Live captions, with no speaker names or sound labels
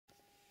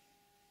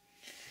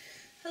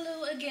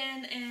Hello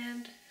again,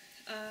 and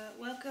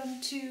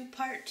welcome to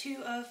part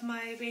 2 of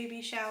my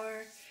baby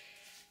shower.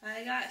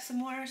 I got some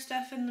more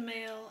stuff in the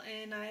mail,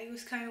 and I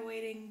was kind of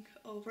waiting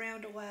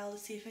around a while to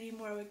see if any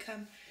more would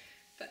come,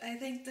 but I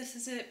think this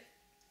is it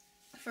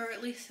for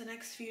at least the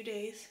next few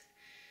days.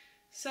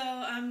 So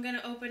I'm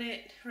gonna open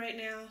it right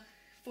now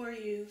for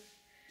you,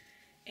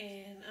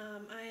 and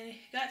I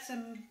got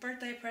some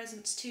birthday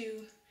presents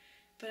too,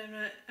 but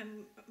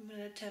I'm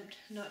gonna attempt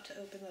not to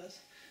open those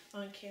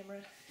on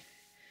camera.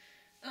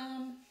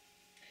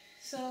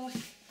 So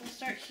we'll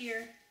start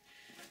here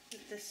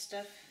with this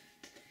stuff.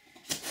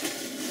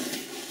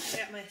 I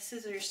got my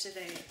scissors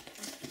today.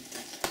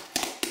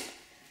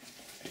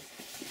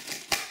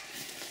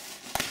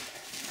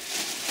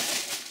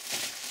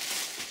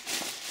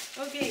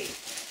 Okay,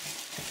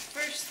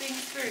 first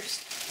things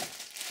first.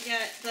 We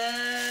got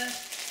the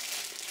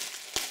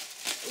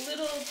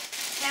little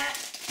cat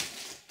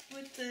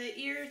with the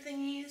ear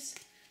thingies,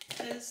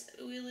 because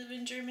we live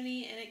in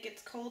Germany and it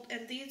gets cold,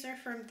 and these are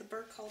from the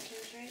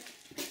Burkhalters, right?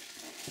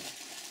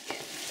 Yeah.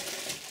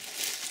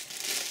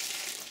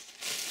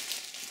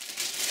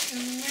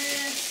 And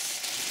this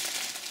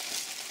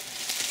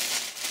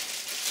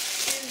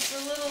is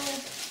a little,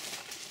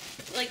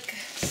 like,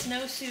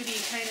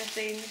 snowsuity kind of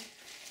thing,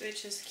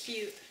 which is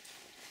cute.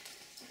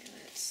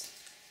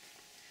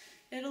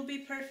 And it'll be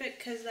perfect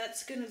because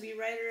that's going to be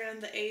right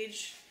around the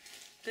age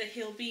that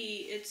he'll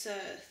be. It's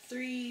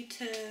 3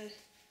 to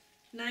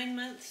 9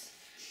 months.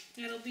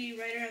 It'll be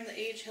right around the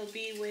age he'll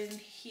be when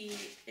he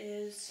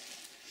is,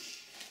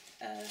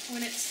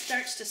 when it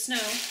starts to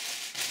snow,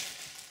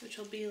 which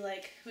will be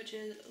like, which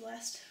is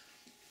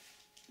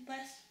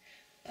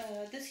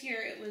this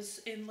year it was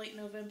in late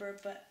November,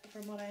 but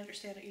from what I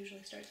understand it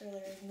usually starts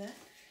earlier than that.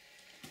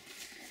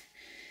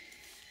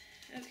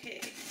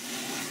 Okay,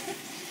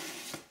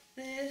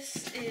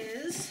 this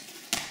is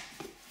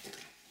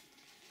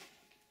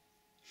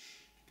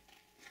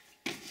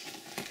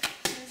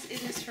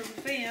it is from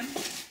FAM,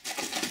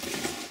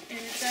 and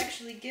it's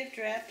actually gift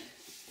wrapped,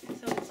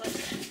 so it's like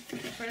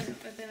a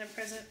present within a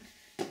present,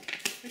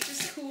 which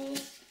is cool.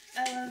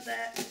 I love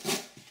that.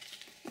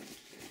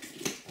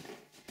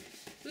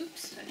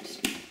 Oops, I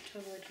just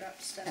totally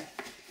dropped stuff.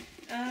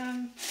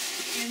 And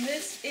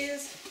this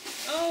is,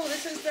 oh,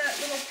 this is that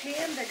little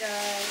panda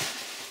guy.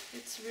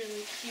 It's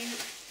really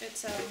cute.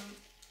 It's,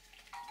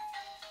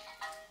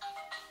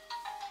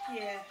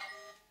 yeah.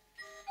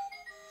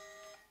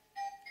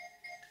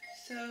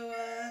 So,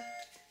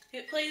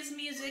 it plays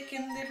music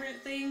and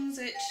different things,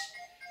 which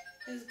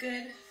is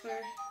good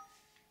for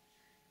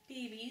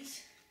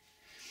babies.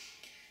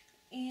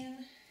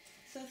 And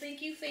so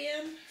thank you,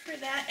 FAM, for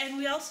that. And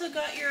we also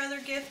got your other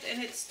gift,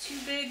 and it's too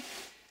big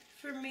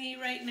for me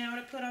right now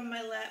to put on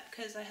my lap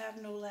because I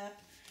have no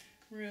lap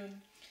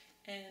room,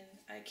 and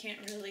I can't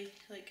really,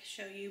 like,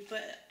 show you,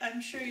 but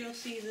I'm sure you'll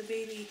see the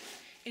baby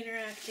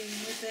interacting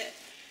with it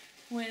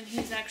when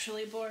he's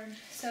actually born.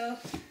 So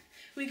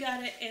we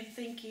got it, and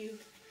thank you.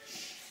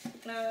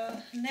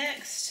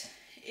 Next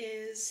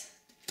is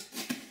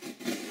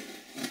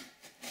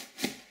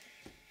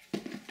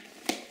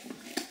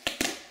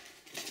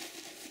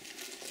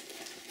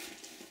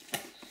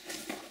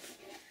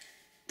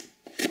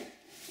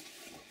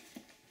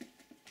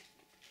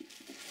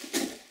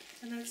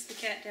and that's the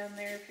cat down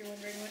there, if you're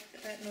wondering what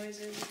that noise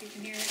is, if you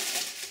can hear it.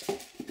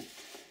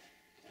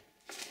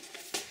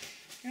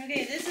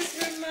 Okay, this is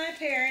from my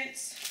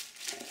parents,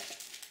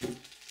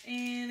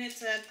 and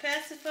it's a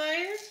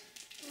pacifier,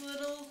 a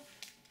little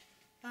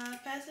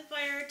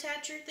pacifier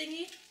attacher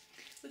thingy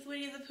with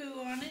Winnie the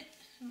Pooh on it.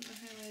 I don't know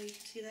how well you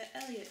can see that.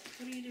 Elliot,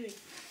 what are you doing?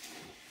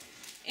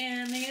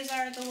 And these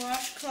are the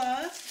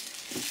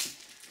washcloths.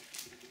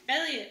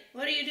 Elliot,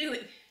 what are you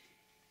doing?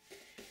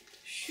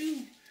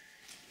 Shoo.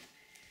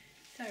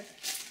 Sorry about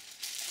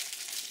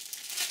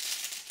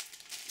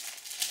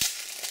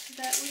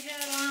that. That we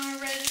had on our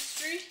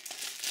registry.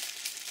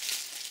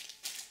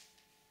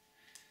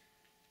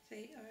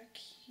 They are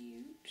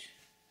cute,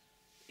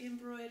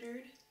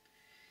 embroidered,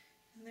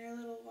 and they're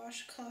little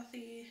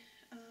washclothy,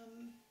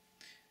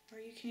 or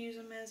you can use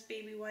them as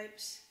baby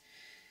wipes.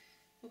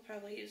 We'll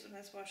probably use them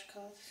as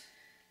washcloths.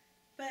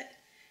 But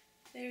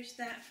there's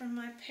that from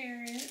my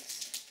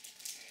parents.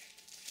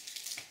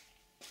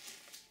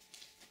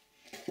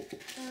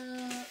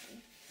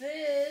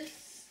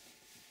 This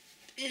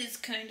is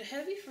kind of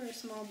heavy for a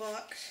small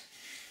box.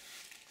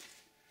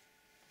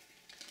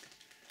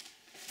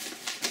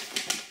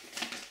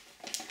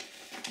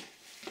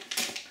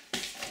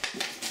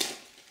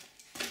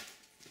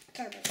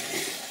 Sorry about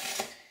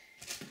that.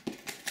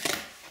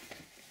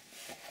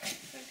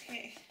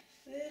 Okay,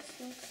 this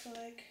looks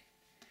like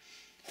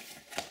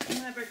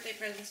my birthday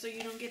present, so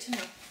you don't get to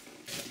know.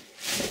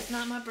 It's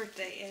not my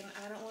birthday, and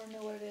I don't want to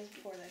know what it is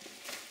before then.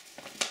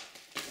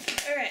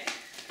 Alright,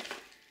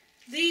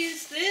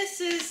 this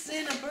is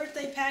in a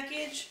birthday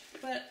package,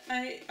 but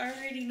I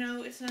already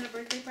know it's not a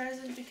birthday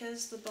present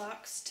because the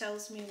box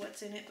tells me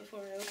what's in it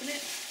before I open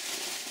it.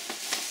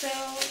 So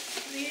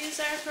these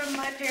are from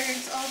my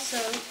parents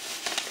also,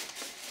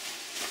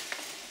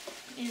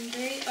 and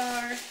they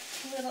are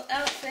little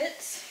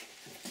outfits.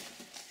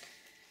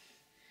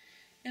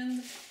 And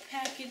the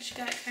package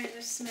got kind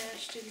of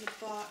smashed in the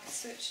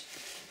box, which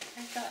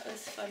I thought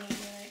was funny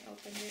when I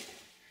opened it.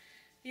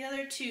 The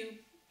other two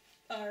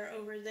are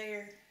over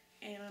there,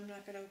 and I'm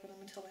not going to open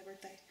them until my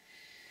birthday.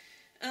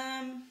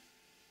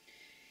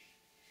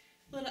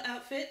 Little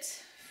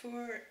outfits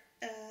for,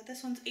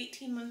 this one's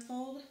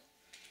 18-month-old,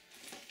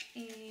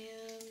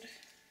 and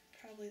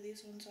probably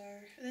these ones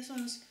are, this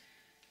one's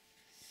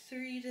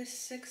 3 to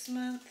 6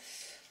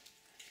 months.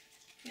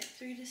 Yeah,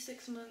 3 to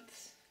 6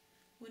 months.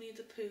 Winnie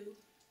the Pooh.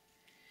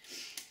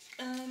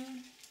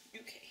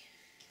 Okay,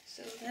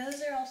 so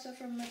those are also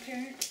from my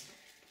parents,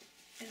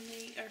 and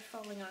they are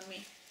falling on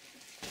me.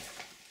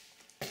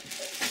 Let's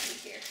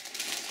see here.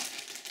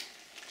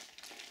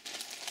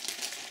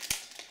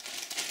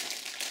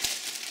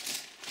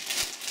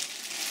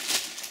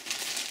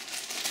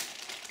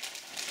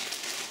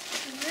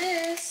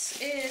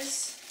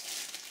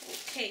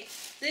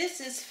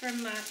 This is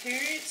from my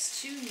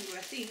parents too,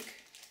 I think.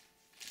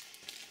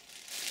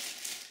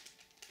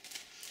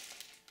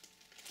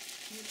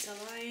 It's a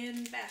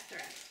lion bath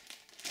wrap.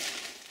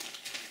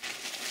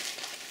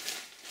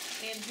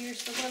 And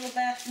here's the little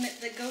bath mitt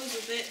that goes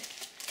with it,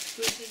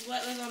 which is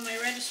what was on my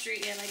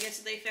registry, and I guess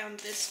they found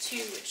this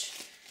too, which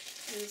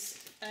is,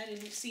 I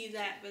didn't see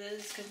that, but it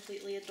is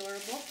completely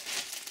adorable.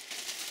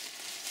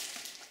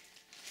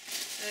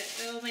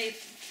 It'll may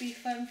be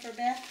fun for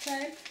bath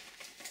time.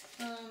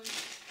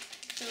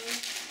 So,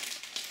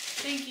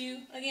 thank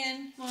you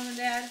again, Mom and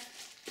Dad.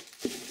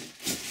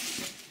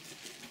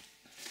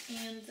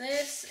 And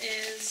this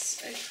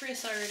is,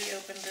 Chris already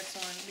opened this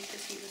one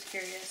because he was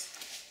curious,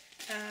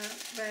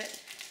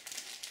 but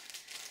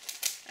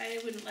I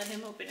wouldn't let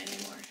him open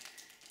anymore.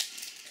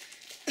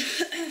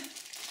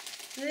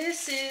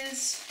 This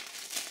is,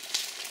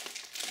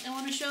 I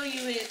want to show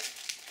you it,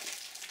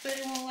 but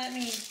it won't let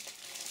me.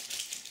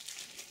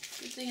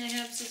 Good thing I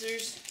have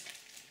scissors.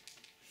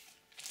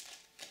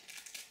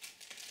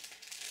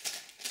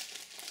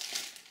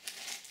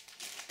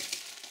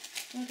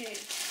 Okay,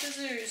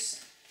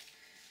 scissors.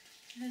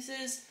 This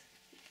is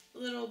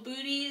little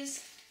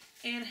booties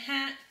and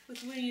hat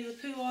with Winnie the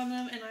Pooh on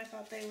them, and I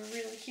thought they were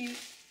really cute,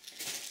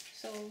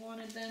 so I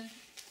wanted them.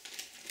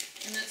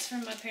 And that's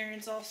from my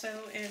parents also,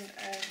 and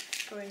I'm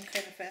going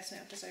kind of fast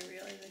now because I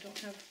realize I don't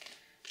have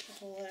a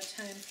whole lot of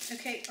time.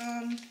 Okay,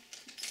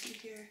 let's see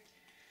here.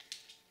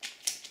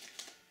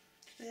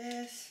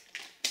 This.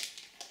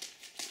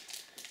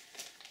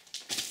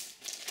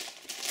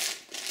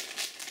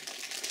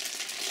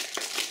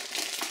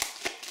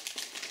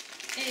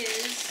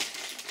 Is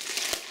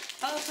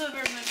also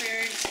from my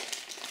parents.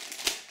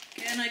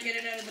 Can I get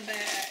it out of the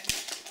bag?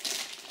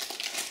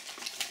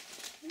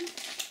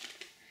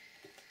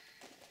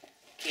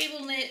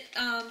 Cable knit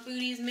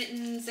booties,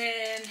 mittens,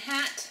 and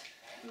hat.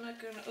 I'm not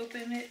going to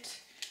open it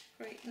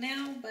right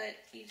now, but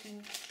you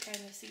can kind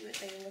of see what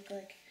they look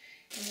like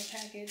in the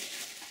package.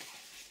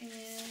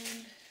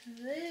 And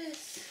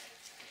this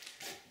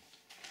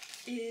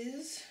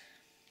is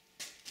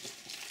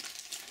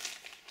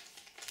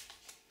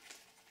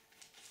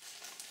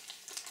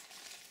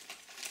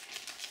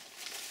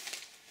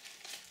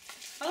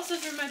also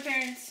from my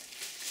parents,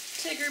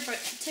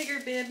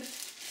 Tigger bib.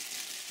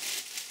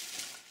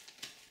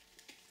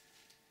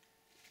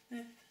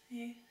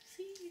 Yeah,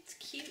 see, it's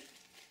cute.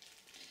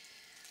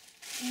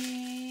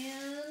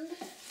 And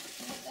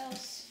what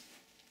else?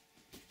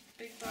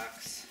 Big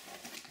box.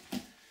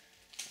 Did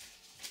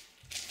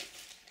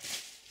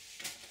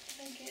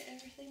I get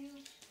everything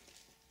else?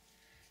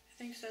 I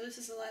think so. This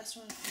is the last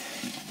one.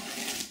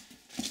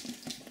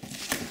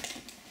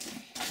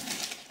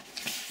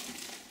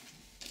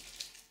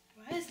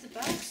 Why is the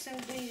box so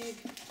big?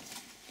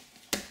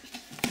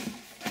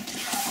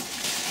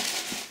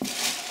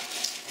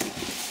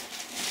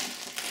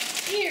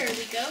 Here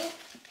we go.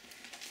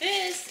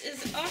 This is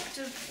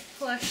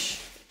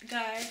Octoplush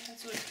guy.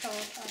 That's what it's called,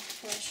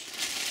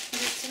 Octoplush.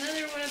 But it's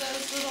another one of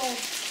those little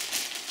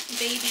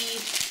baby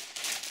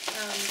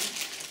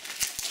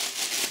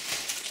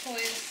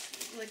toys,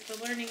 like the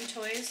learning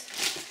toys.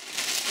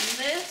 And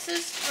this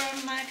is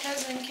from my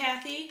cousin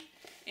Kathy,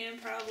 and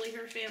probably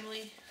her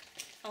family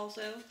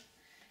also.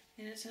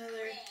 And it's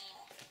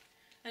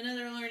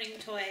another learning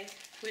toy,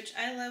 which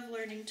I love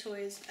learning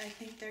toys. I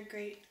think they're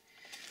great.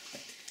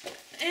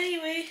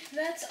 Anyway,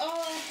 that's all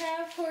I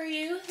have for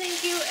you.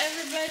 Thank you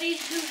everybody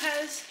who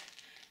has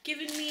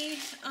given me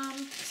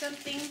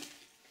something.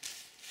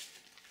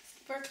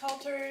 Burke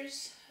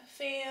Halters,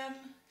 fam,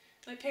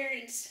 my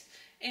parents,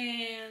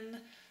 and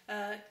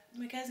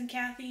my cousin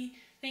Kathy.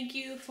 Thank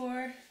you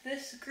for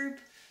this group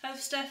of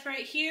stuff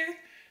right here.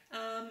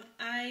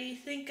 I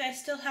think I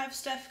still have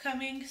stuff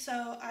coming,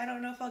 so I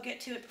don't know if I'll get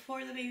to it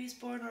before the baby's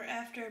born or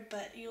after,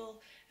 but you'll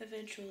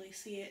eventually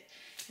see it.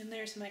 And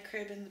there's my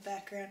crib in the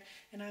background,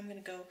 and I'm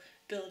gonna go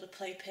build a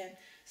playpen.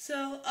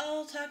 So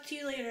I'll talk to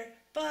you later.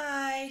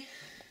 Bye!